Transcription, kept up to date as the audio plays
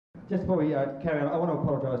just before we carry on, I want to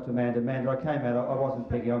apologise to Amanda. Amanda, I came out, I wasn't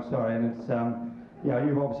picking, I'm sorry, and it's, you know,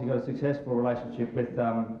 you've obviously got a successful relationship with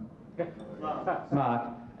Mark,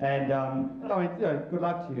 and I mean, you know, good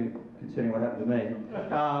luck to you, considering what happened to me.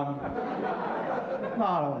 No, I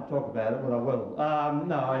don't want to talk about it, but I will.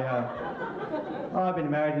 No, I've been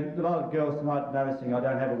married, and a lot of girls tonight noticing I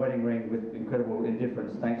don't have a wedding ring with incredible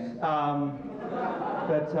indifference, thanks.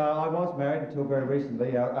 But I was married until very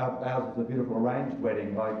recently. Ours was a beautiful arranged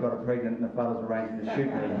wedding. I got her pregnant and the fellas arranged to shoot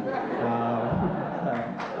me.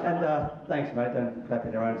 Thanks mate, don't clap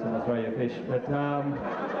in your own son, I'll throw you a fish. But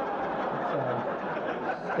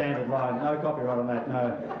standard line, no copyright on that,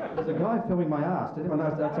 no. There's a guy filming my ass, did anyone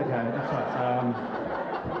know? That's okay, that's right.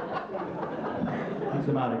 It's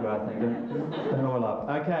a Mardi Gras thing, don't oil up.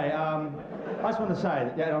 Okay, I just want to say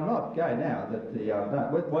that, yeah, I'm not gay now, that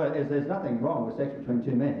there's nothing wrong with sex between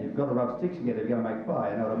two men. You've got to rub sticks together if you're going to make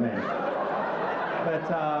fire, you know what I mean?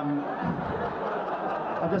 But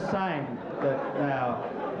I'm just saying that now,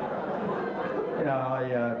 you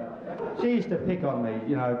know, she used to pick on me,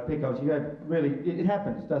 you know, she goes, really, it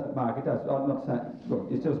happens, doesn't it, Mark? It does. I'm not saying,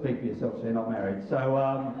 look, you still speak for yourself, so you're not married. So,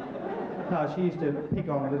 no, she used to pick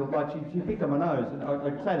on a little, like, she picked on my nose, and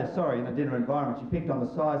I'd say this, sorry, in a dinner environment, she picked on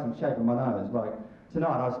the size and shape of my nose, like,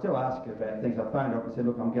 tonight I still ask her about things. I phoned her up and said,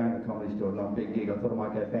 look, I'm going to the comedy store, not a big gig, I thought I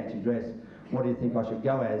might go fancy dress. What do you think I should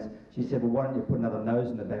go as? She said, well, why don't you put another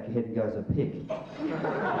nose in the back of your head and go as a pig? So,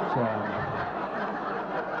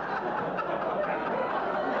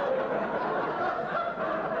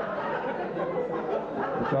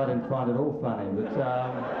 which I didn't find at all funny, but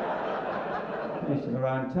each to their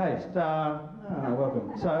own taste.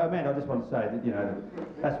 Welcome. So, Amanda, I just want to say that, you know,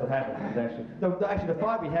 that's what happened, actually. Actually, the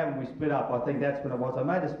fight we had when we split up, I think that's when it was. I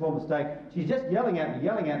made a small mistake. She's just yelling at me,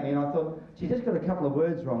 and I thought, she's just got a couple of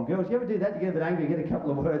words wrong. Girls, you ever do that? You get a bit angry, you get a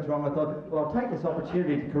couple of words wrong. I thought, well, I'll take this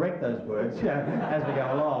opportunity to correct those words, you know, as we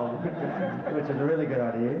go along, which is a really good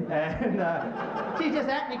idea. And she's just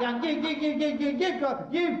at me going,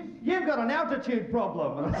 you've got an altitude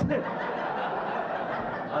problem. And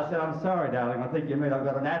I said, I'm sorry, darling, I think you mean I've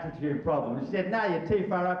got an attitude problem. And she said, no, you're too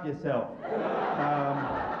far up yourself.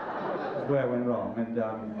 That's where it went wrong. And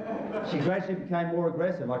she gradually became more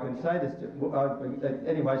aggressive. I can say this,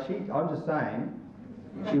 anyway, I'm just saying,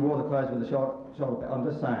 she wore the clothes with the shoulder pads. I'm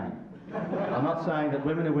just saying. I'm not saying that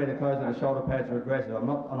women who wear the clothes with the shoulder pads are aggressive. I'm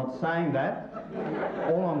not saying that.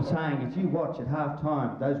 All I'm saying is you watch at half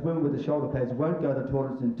time, those women with the shoulder pads won't go to the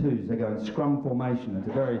toilets in twos, they go in scrum formation. It's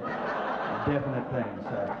a very definite thing.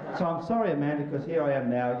 So I'm sorry, Amanda, because here I am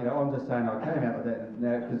now. You know, I'm just saying I came out with that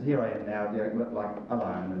now because here I am now, you know, like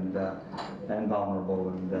alone and vulnerable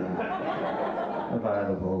and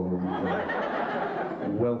available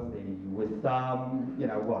and wealthy with you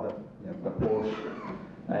know what, a Porsche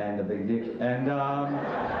and a big dick and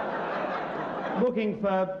looking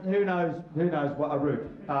for who knows what, a route.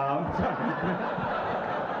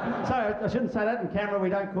 So I shouldn't say that in camera. We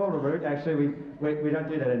don't call it a route. Actually, we don't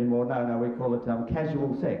do that anymore. No, we call it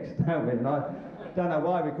casual sex. Don't we? And I don't know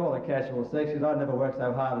why we call it casual sex because I've never worked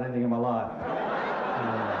so hard at anything in my life.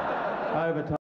 Over time.